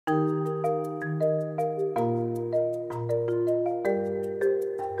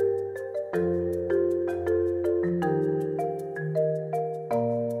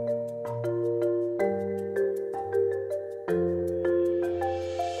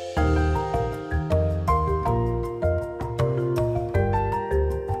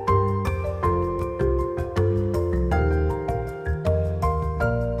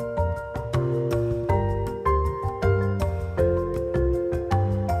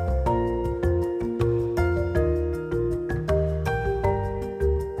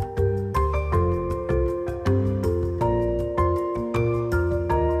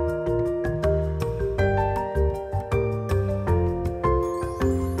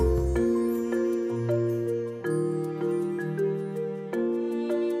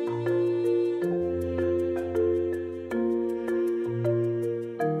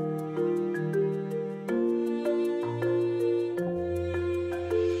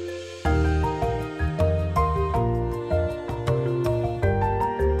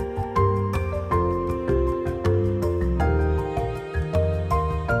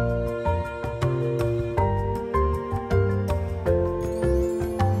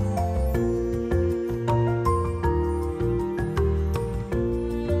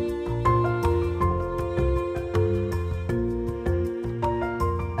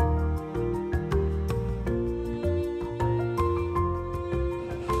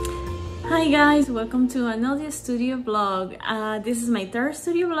Hi guys, welcome to another studio vlog. This is my third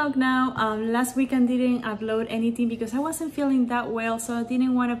studio vlog now. Last week I didn't upload anything because I wasn't feeling that well, so I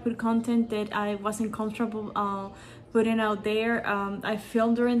didn't want to put content that I wasn't comfortable putting out there. I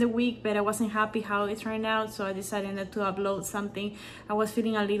filmed during the week, but I wasn't happy how it turned out, so I decided not to upload something. I was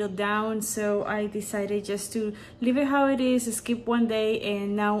feeling a little down, so I decided just to leave it how it is, skip one day,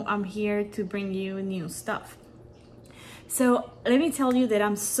 and now I'm here to bring you new stuff. So let me tell you that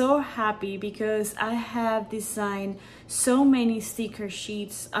I'm so happy because I have designed so many sticker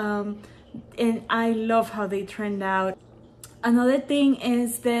sheets and I love how they turned out. Another thing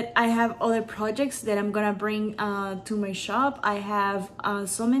is that I have other projects that I'm gonna bring to my shop. I have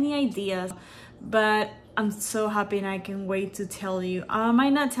so many ideas, but I'm so happy and I can't wait to tell you. I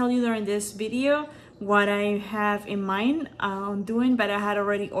might not tell you during this video what I have in mind doing, but I had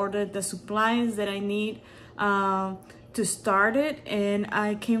already ordered the supplies that I need to start it, and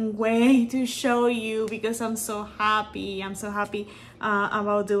I can't wait to show you because I'm so happy. I'm so happy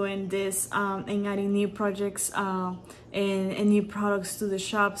about doing this and adding new projects and new products to the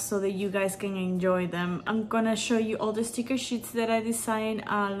shop so that you guys can enjoy them. I'm gonna show you all the sticker sheets that I designed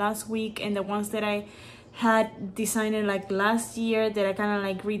last week and the ones that I had designed like last year that I kind of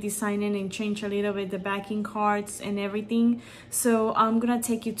like redesigning and change a little bit the backing cards and everything. So I'm gonna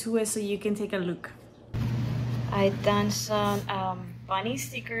take you to it so you can take a look. I've done some bunny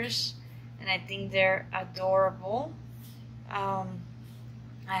stickers and I think they're adorable. I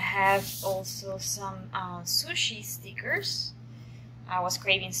have also some sushi stickers. I was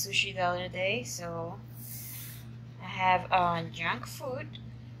craving sushi the other day, so I have junk food.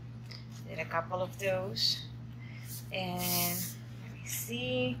 Did a couple of those, and let me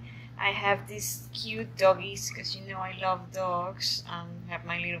see. I have these cute doggies because you know I love dogs. I have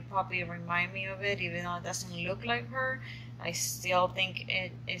my little puppy remind me of it, even though it doesn't look like her. I still think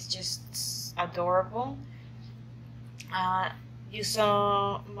it is just adorable. You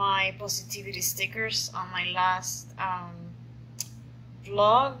saw my positivity stickers on my last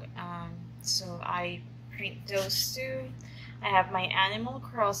vlog, so I print those too. I have my Animal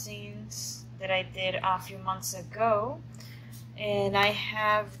Crossings that I did a few months ago. And I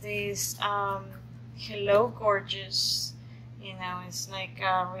have this Hello Gorgeous, you know, it's like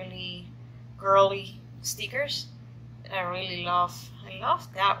really girly stickers that I really love. I love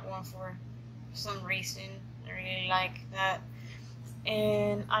that one for some reason. I really like that.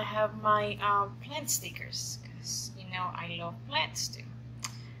 And I have my plant stickers because, you know, I love plants too.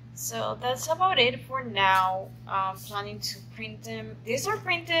 So that's about it for now. I'm planning to print them. These are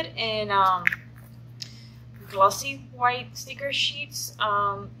printed in glossy white sticker sheets.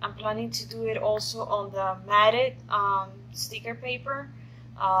 I'm planning to do it also on the matted sticker paper,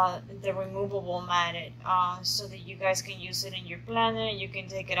 the removable matted, so that you guys can use it in your planner. You can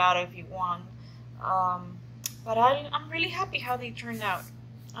take it out if you want. But I'm really happy how they turned out.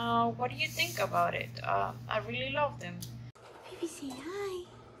 What do you think about it? I really love them. Phoebe, say hi.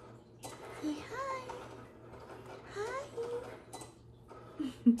 Say hi. Hi.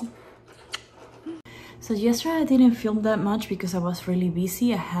 So yesterday I didn't film that much because I was really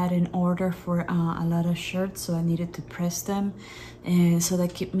busy. I had an order for a lot of shirts, so I needed to press them, and so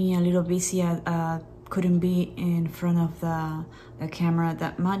that kept me a little busy. I couldn't be in front of the camera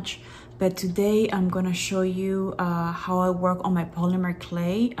that much. But today I'm gonna show you how I work on my polymer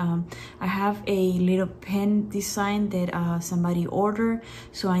clay. I have a little pen design that somebody ordered,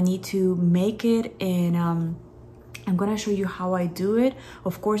 so I need to make it, and I'm gonna show you how I do it.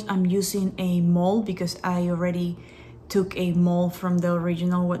 Of course, I'm using a mold because I already took a mold from the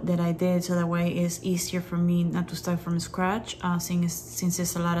original that I did, so that way it's easier for me not to start from scratch, since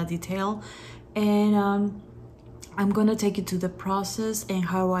it's a lot of detail. And I'm gonna take you to the process and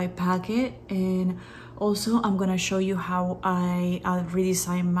how I pack it, and also I'm gonna show you how I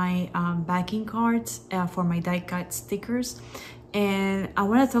redesign my backing cards for my die cut stickers. And I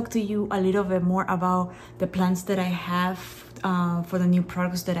want to talk to you a little bit more about the plans that I have for the new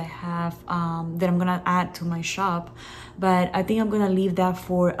products that I have that I'm gonna add to my shop. But I think I'm gonna leave that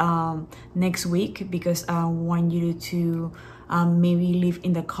for next week because I want you to maybe leave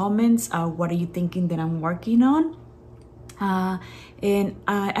in the comments what are you thinking that I'm working on. And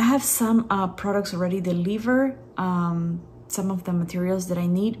I have some products already delivered, some of the materials that I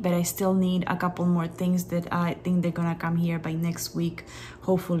need, but I still need a couple more things that I think they're gonna come here by next week,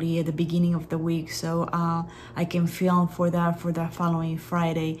 hopefully at the beginning of the week, so I can film for the following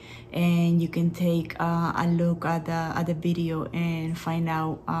Friday, and you can take a look at the video and find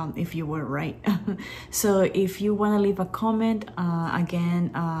out if you were right. So if you want to leave a comment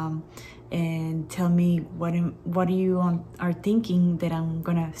again, and tell me what you are thinking that I'm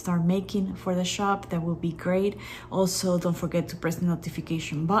gonna start making for the shop. That will be great. Also, don't forget to press the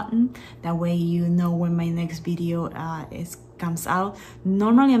notification button. That way you know when my next video comes out.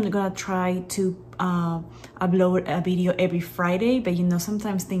 Normally I'm gonna try to upload a video every Friday, but you know,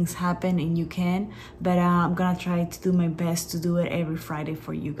 sometimes things happen and you can, but I'm gonna try to do my best to do it every Friday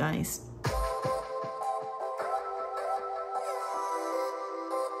for you guys.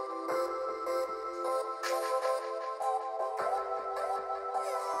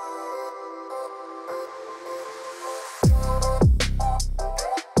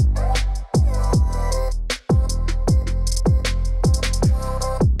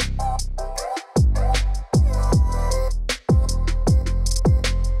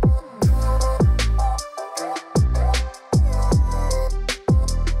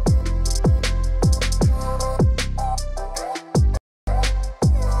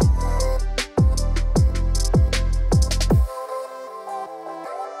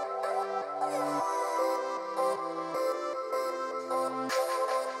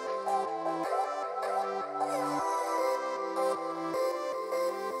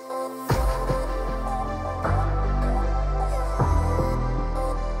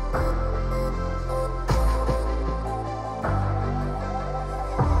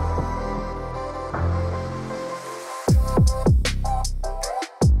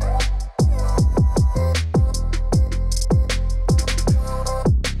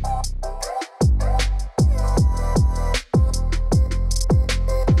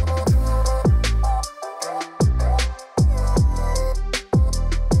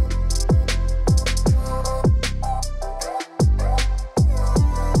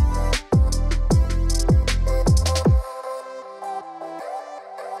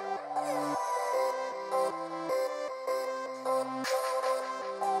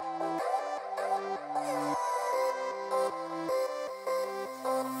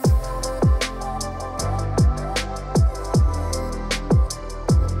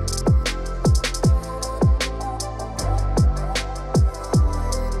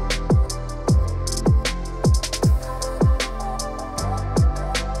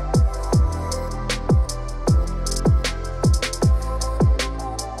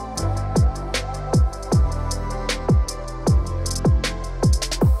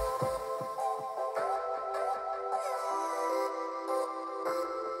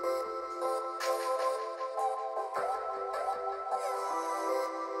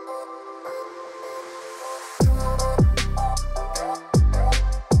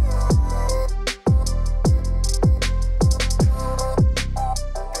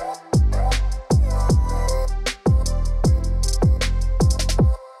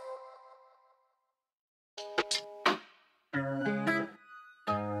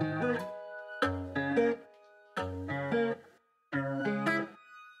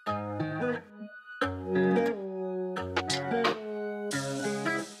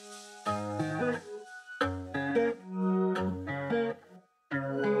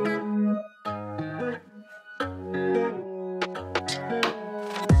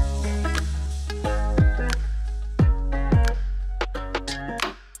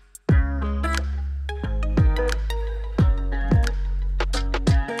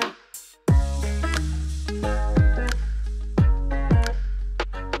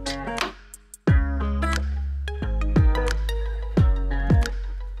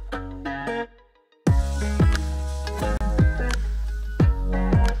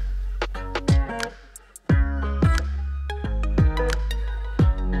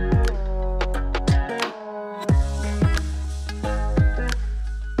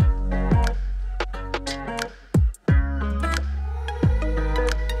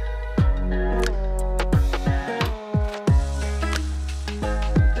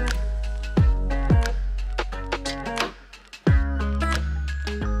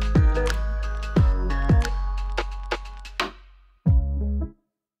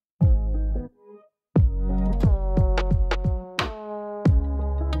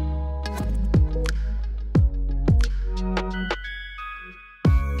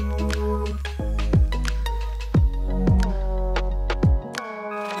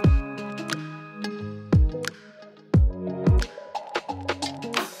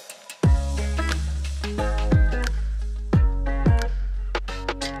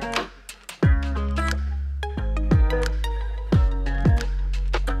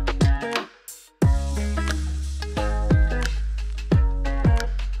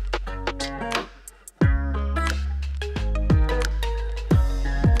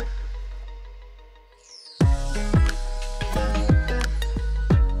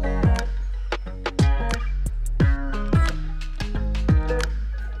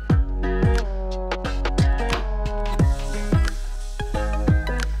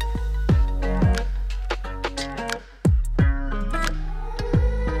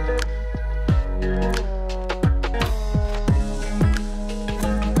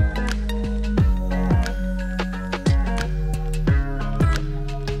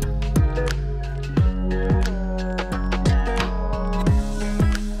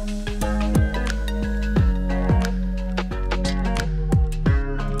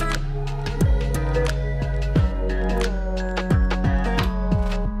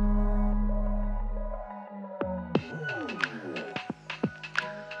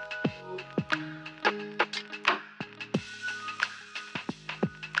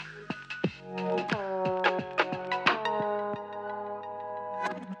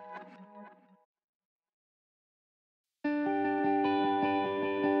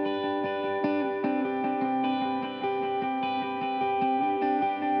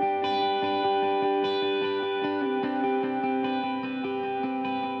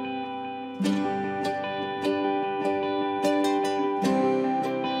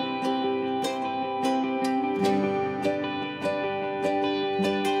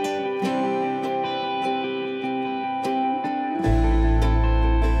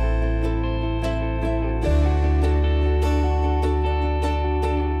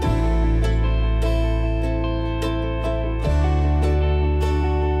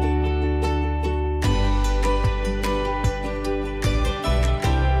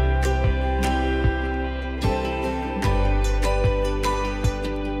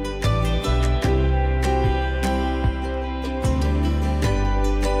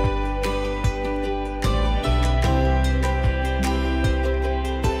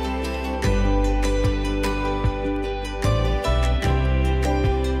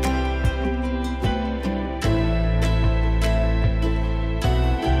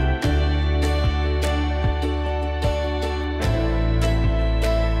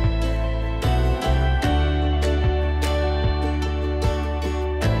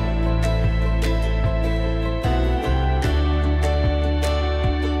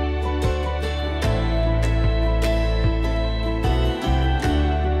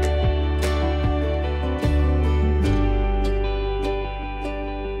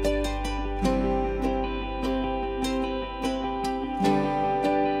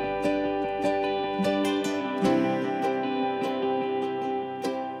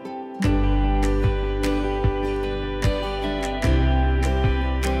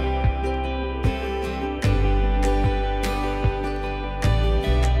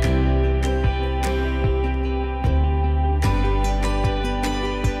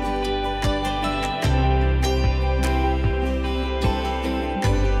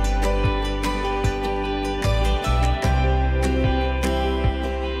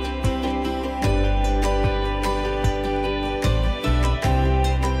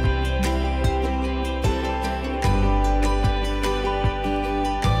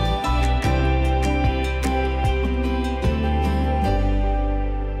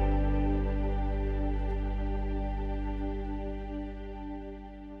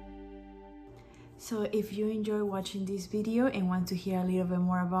 So if you enjoy watching this video and want to hear a little bit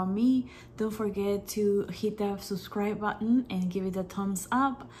more about me, don't forget to hit that subscribe button and give it a thumbs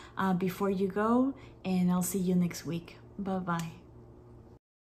up before you go, and I'll see you next week. Bye bye.